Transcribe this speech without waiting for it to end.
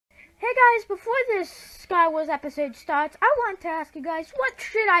Hey guys, before this Sky Wars episode starts, I want to ask you guys, what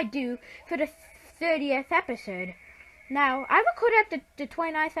should I do for the 30th episode? Now, I recorded the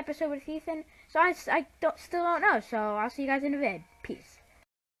 29th episode with Ethan, so I still don't know, so I'll see you guys in the vid. Peace.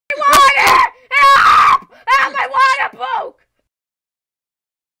 Water! Help! Help! My water broke!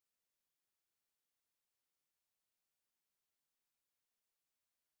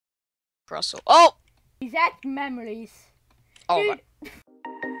 Russell. Oh! Exact memories. Oh Dude. my.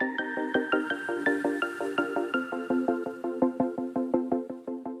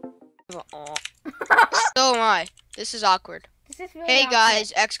 So am I. This is awkward. This is really Hey awkward.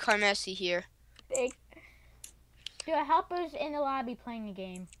 guys, X Carmessi here. Dude, helper's in the lobby playing a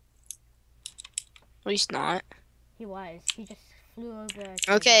game. Well, he's not. He was. He just flew over.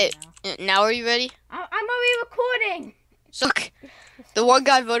 to Okay, the game now are you ready? I'm already recording. Suck. The one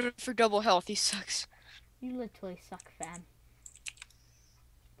guy voted for double health. He sucks. You literally suck, fam.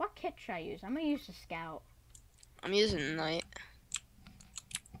 What kit should I use? I'm gonna use the scout. I'm using the knight.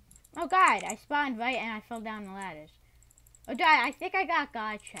 Oh god, I spawned right and I fell down the ladders. Oh god, I think I got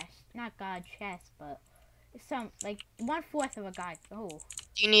god chest. Not god chest, but some like 1/4 of a god. Oh.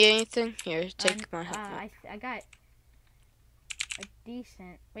 Do you need anything? Here, take my helmet. I got a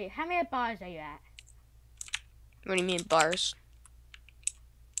decent. Wait, how many bars are you at? What do you mean bars?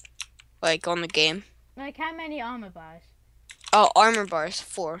 Like on the game? Like how many armor bars? Oh, armor bars,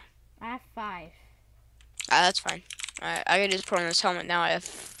 4. I have 5. Ah, that's fine. Alright, I can just put on this helmet now. I have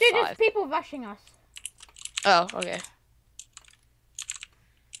 5. Dude, there's people rushing us. Oh, okay.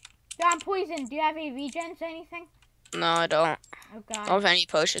 Dude, I'm poisoned. Do you have any regens or anything? No, I don't. Oh god. I don't have any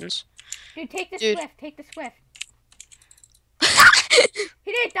potions. Dude, take the Dude. swift. Take the swift.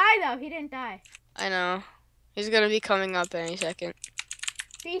 He didn't die though. He didn't die. I know. He's gonna be coming up any second.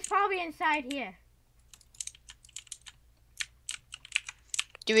 He's probably inside here.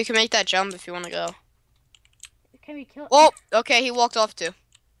 Dude, we can make that jump if you want to go. Can we kill? Oh, okay, he walked off too.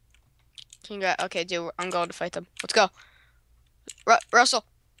 Okay, dude, I'm going to fight them. Let's go. Russell.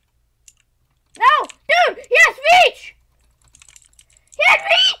 No, dude, he has reach. He had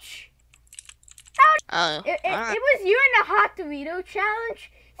reach. Oh, It was you in the hot Dorito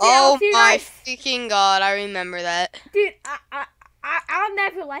challenge. See, oh see, my guys? freaking god, I remember that. Dude, I'll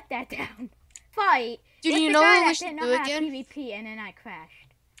never let that down. Fight. Dude, with you the know guy what that we should didn't do know how to again? PvP and then I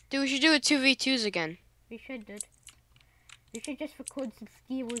crashed. Dude, we should do a 2v2s again. We should, dude. We should just record some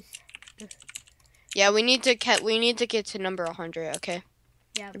skills. Yeah, we need to get to number 100, okay?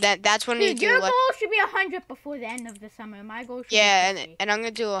 Yeah. That's when you Dude, do your like, goal should be 100 before the end of the summer. My goal should yeah, be 50. and I'm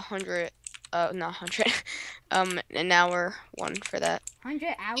gonna do 100. Not 100. An hour one for that.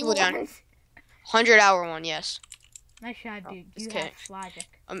 100 hour People down. ones? 100-hour one, yes. Nice shot, dude. You okay. have logic.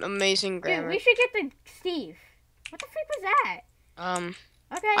 Amazing grammar. Dude, we should get the Steve. What the freak was that?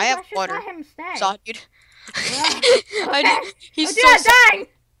 Okay, I have let's just water. let him stay. Saw, dude. Yeah. Okay. He's oh, dude, so I'm dying!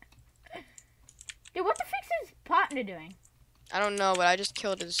 Dude, what the freak's his partner doing? I don't know, but I just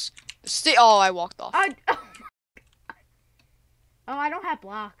killed his. Oh, I walked off. Oh, oh, oh, I don't have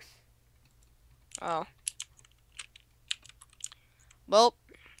blocks. Oh. Well.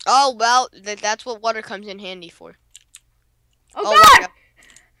 Oh well. That's what water comes in handy for. Oh, my god!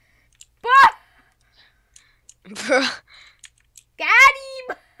 Bah! Bro. Got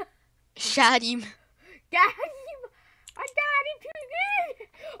him! Shot him. Got him! I got him too good!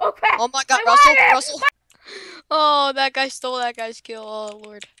 Oh crap! Oh my god, My Russell, water! Russell. Oh, that guy stole that guy's kill. Oh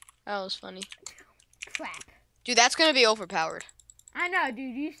lord. That was funny. Crap. Dude, that's gonna be overpowered. I know,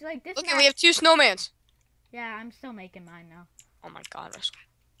 dude. You should, like this. Look, map... we have 2 snowmans. Yeah, I'm still making mine now. Oh my god, Russell.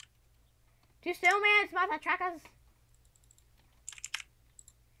 2 snowmans about to track us.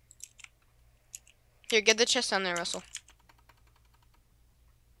 Here, get the chest down there, Russell.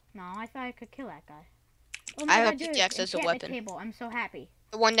 No, I thought I could kill that guy. Oh I my have god, a dude, pickaxe as a enchantment weapon. Table. I'm so happy.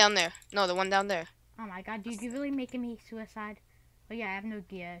 The one down there. No, the one down there. Oh my god, dude, you're really making me suicide. Oh yeah, I have no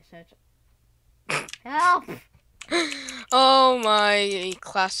gear, so it's... Help! Oh my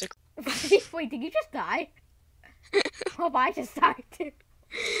classic. Wait, did you just die? Oh, I just died too.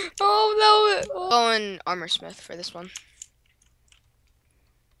 Oh no! Going armor smith for this one.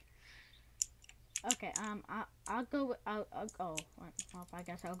 Okay, I'll go with, I'll go. Well, I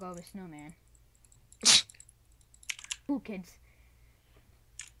guess I'll go with snowman. Cool kids.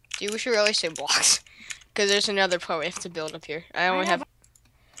 Dude, we should really say blocks. Because there's another part we have to build up here. I only have...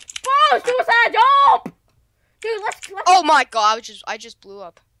 Oh, suicide jump! Dude, let's... Oh my god, I just blew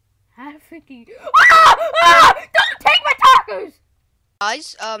up. How freaking... Ah! Don't take my tacos!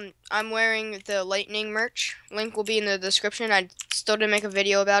 Guys, I'm wearing the lightning merch. Link will be in the description. I still didn't make a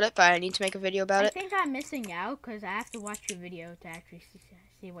video about it, but I need to make a video about it. I think I'm missing out because I have to watch your video to actually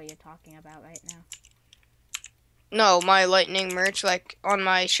see what you're talking about right now. No, my lightning merch, like, on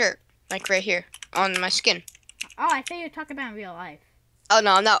my shirt. Like, right here. On my skin. Oh, I thought you were talking about in real life. Oh,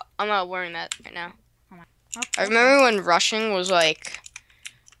 no, I'm not wearing that right now. Okay. I remember when rushing was like...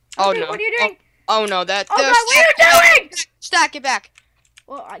 Oh, Dude, no. what are you doing? Oh, no, that... Oh, God, what are you doing? Stack it back.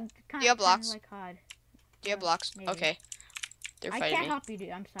 Well, I Do you have blocks? like hard. Do you have blocks? Maybe. Okay. They're I fighting can't me. help you, dude.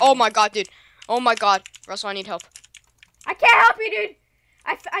 I'm sorry. Oh, my God, dude. Oh, my God. Russell, I need help. I can't help you, dude.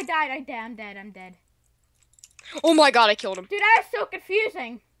 I died. I'm dead. Oh, my God, I killed him. Dude, that was so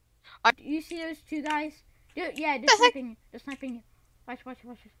confusing. You see those two guys? Dude, yeah, they're sniping you. They're sniping you. Watch.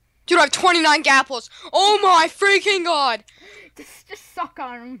 Dude, I have 29 gapples. Oh, my freaking God. Just suck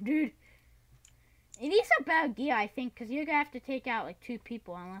on them, dude. You need some bad gear, I think, because you're going to have to take out, like, 2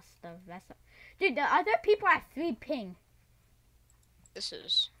 people unless the vessel... Dude, the other people are 3 ping. This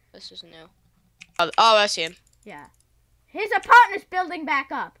is new. Oh, I see him. Yeah. His partner's building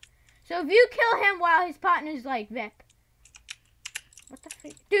back up. So if you kill him while his partner's, like, rip. What the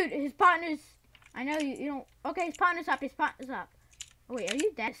freak? Dude, his partner's... I know you don't... Okay, his partner's up. Oh, wait, are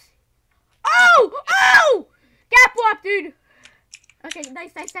you dead? Oh! Gap up, dude! Okay,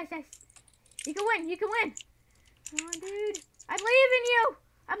 nice. You can win. Come on, dude. I believe in you.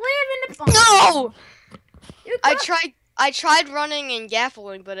 I believe in the... No! You I tried running and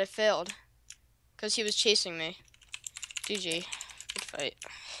gaffling, but it failed. Because he was chasing me. GG. Good fight.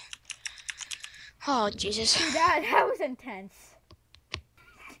 Oh, Jesus. Dude, that was intense.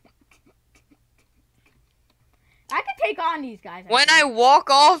 I could take on these guys. When I walk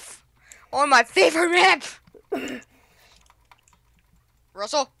off on my favorite map.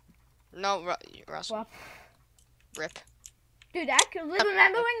 Russell? No, Russell. Well, Rip. dude,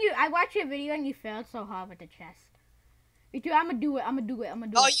 remember when I watched your video and you failed so hard with the chest? Dude, I'm gonna do it.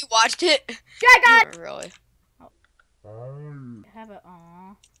 Oh, you watched it? Yeah, I got it. Really? Have a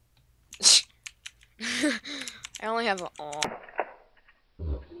aw. I only have an aw.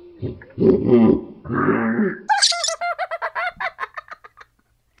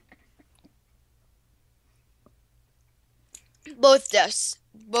 Both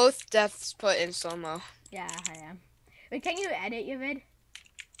deaths put in slow-mo. Yeah, I am. Wait, can you edit your vid?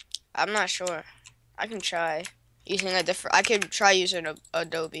 I'm not sure. I can try using I could try using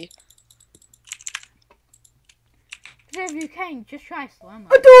Adobe. If you can, just try slow-mo.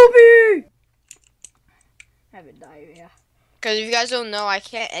 Adobe! Have a diarrhea. Because if you guys don't know, I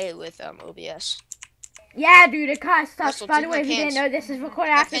can't edit with OBS. Yeah, dude, it kind of sucks. Russell, By take the my way, if you didn't pants. know, this is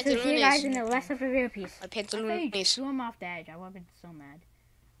recorded My after, so see you guys pantaloons. in the rest of the video piece. My I thought you pantaloons. threw him off the edge. I would have been so mad.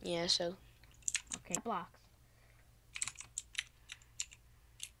 Yeah, so. Okay, blocks.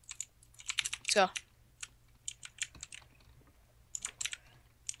 Let's go.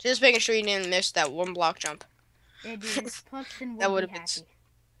 Just making sure you didn't miss that 1 block jump. Yeah, dude, Plumston That will would be have been.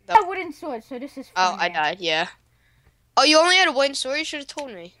 happy. A wooden sword, so this is fun. Oh, I died. Yeah. Oh, you only had a wooden sword. You should have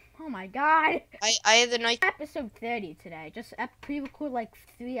told me. Oh my god. I had the night. Episode 30 today. Just pre-record like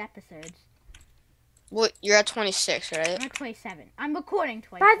 3 episodes. What? You're at 26, right? I'm at 27. I'm recording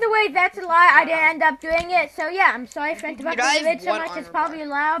 27. By the way, that's a lie. I didn't end up doing it. So yeah, I'm sorry for interrupting the vid so much. It's probably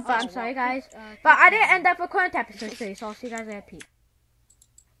loud, but I'm sorry, guys. But I didn't end up recording episode 3, so I'll see you guys at Pete.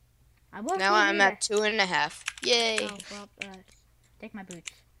 Now I'm at 2.5. Yay! Oh, well, take my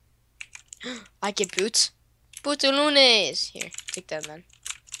boots. I get boots. Bootalones. Here, take them then.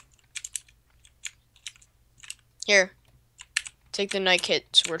 Here. Take the night kit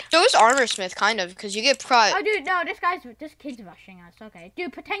sword. So is armor smith, kind of, because you get pride. Oh, dude, no, this kid's rushing us. Okay,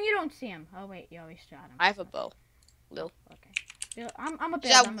 dude, pretend you don't see him. Oh wait, you always shot him. I have a bow. Lil. Okay. Dude, I'm a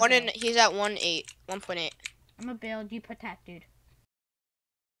build. He's at 1.8. I'm a build. You protect, dude.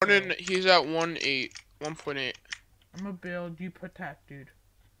 He's at 1.8. I'm a build, you protect, dude.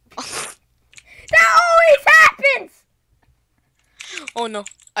 That always happens! Oh no,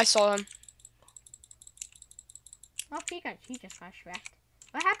 I saw him. Oh, he just got shreked.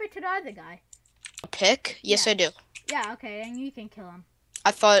 What happened to the other guy? A pick? Yes, Yeah. I do. Yeah, okay, and you can kill him.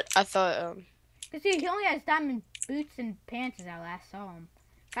 I thought, Cause dude, he only has diamond boots and pants as I last saw him.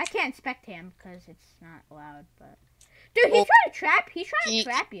 I can't spect him because it's not allowed, but... Dude, he's trying to trap. He's trying to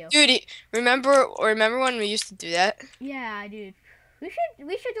trap you. Dude, remember when we used to do that? Yeah, dude. We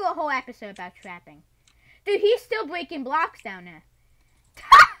should do a whole episode about trapping. Dude, he's still breaking blocks down there.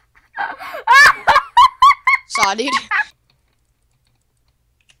 Saw, dude.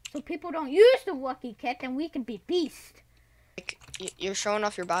 So people don't use the rookie kit, then we can be beast. Like, you're showing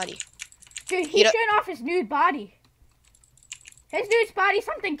off your body. Dude, he's showing off his nude body. His nude body,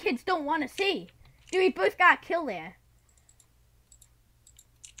 something kids don't want to see. Dude, we both got killed there.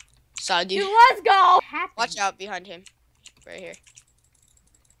 Saw, dude. Dude, let's go. Watch out behind him. Right here.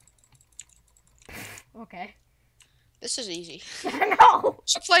 Okay. This is easy. No!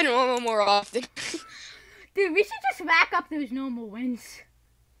 Should play normal more often. Dude, we should just rack up those normal wins.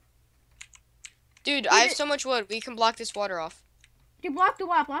 Dude, I have so much wood. We can block this water off. Dude, block the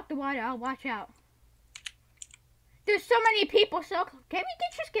water. I'll watch out. There's so many people, so can we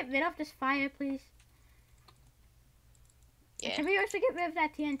just get rid of this fire, please? Yeah. Can we also get rid of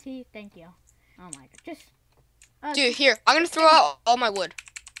that TNT? Thank you. Oh my god, just... Dude, here. I'm gonna throw out all my wood.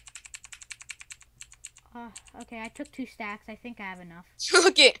 Okay, I took 2 stacks. I think I have enough.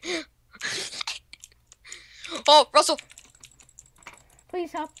 Look it. Oh, Russell.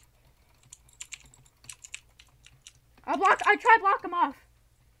 Please help. I try to block him off.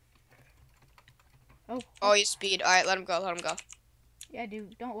 Oh, he's speed. Alright, let him go. Yeah,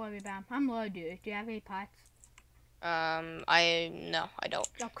 dude, don't worry about him. I'm low, dude. Do you have any pots? No, I don't.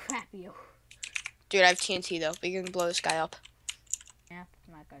 Oh, crap, you. Dude, I have TNT though. We can blow this guy up. Yeah,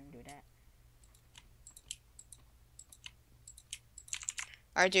 I'm not gonna do that.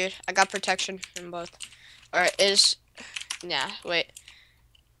 Alright, dude. I got protection in both. Alright, wait.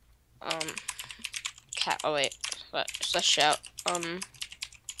 Oh, wait. Let's shout.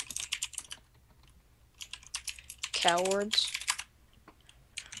 Cowards.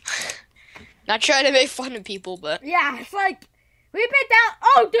 Not trying to make fun of people, but... Yeah, it's like, we've been down...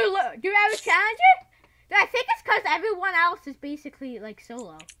 Oh, dude, look. Do you have a challenger? Dude, I think it's because everyone else is basically, like,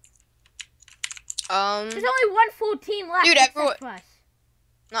 solo. There's only one full team left. Dude, everyone... For us.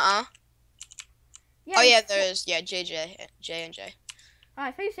 Yeah, oh, yeah, there is. Yeah, J and J. Oh,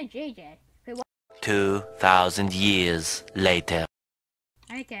 I thought you said JJ. Wait, what? 2,000 years later.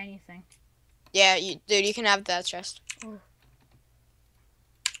 I didn't get anything. Yeah, dude, you can have that chest. Oh.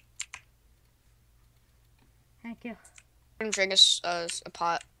 Thank you. I'm gonna drink a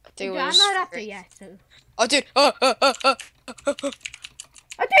pot. Dude, I'm not up there yet, so... Oh, dude! Oh, dude,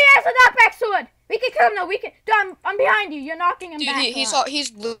 that's a knockback sword! We can kill him, though, we can... Dude, I'm behind you, you're knocking him Dude, back.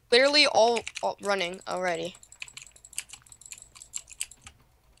 he's literally all running already.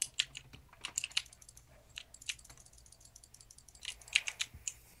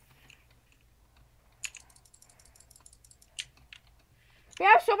 We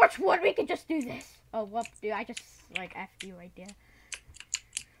have so much wood, we can just do this. Oh, whoop, dude, I just, like, F'd you right there.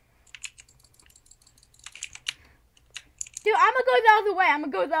 Dude, I'm gonna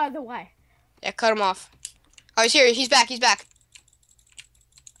go the other way. Yeah, cut him off. Oh, he's here. He's back.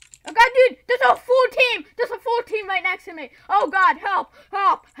 Oh, God, dude, there's a full team right next to me. Oh, God, help.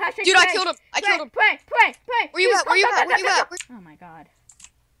 Dude, I killed him. Pray. Where you at? Oh, my God.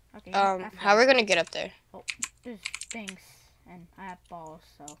 Okay. How are we gonna get up there? Oh, there's things, and I have balls,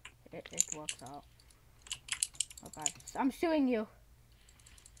 so it works out. Oh, God. I'm suing you.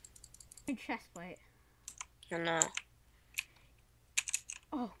 Chest plate. No.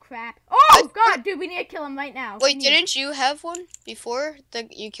 Oh, crap. Oh, God, dude, we need to kill him right now. Wait, didn't you have one before I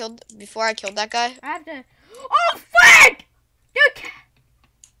killed that guy? I have to... Oh, frick!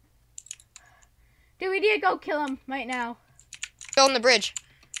 Dude, we need to go kill him right now. Go on the bridge.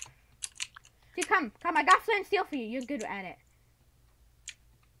 Dude, come. I got flint and steel for you. You're good at it.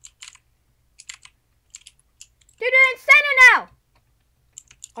 Dude, they're in center now!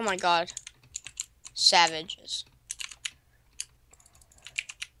 Oh, my God. Savages.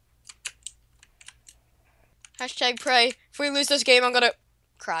 Hashtag pray. If we lose this game, I'm gonna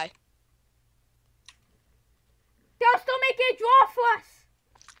cry. They'll still make it a draw for us.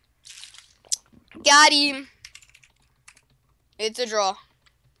 Got him. It's a draw.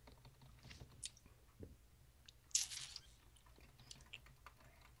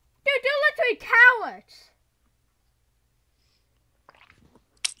 Dude, they're literally cowards.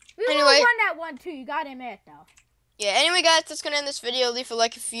 We Anyway. won that one too. You gotta admit though. Yeah, anyway, guys, that's gonna end this video. Leave a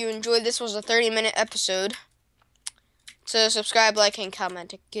like if you enjoyed. This was a 30-minute episode. So subscribe, like, and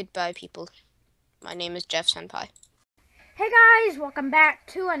comment. Goodbye, people. My name is Jeff Senpai. Hey guys, welcome back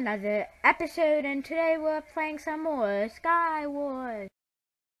to another episode, and today we're playing some more Sky Wars.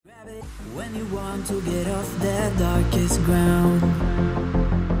 When you want to get off that darkest ground,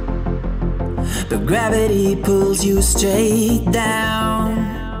 but gravity pulls you straight down.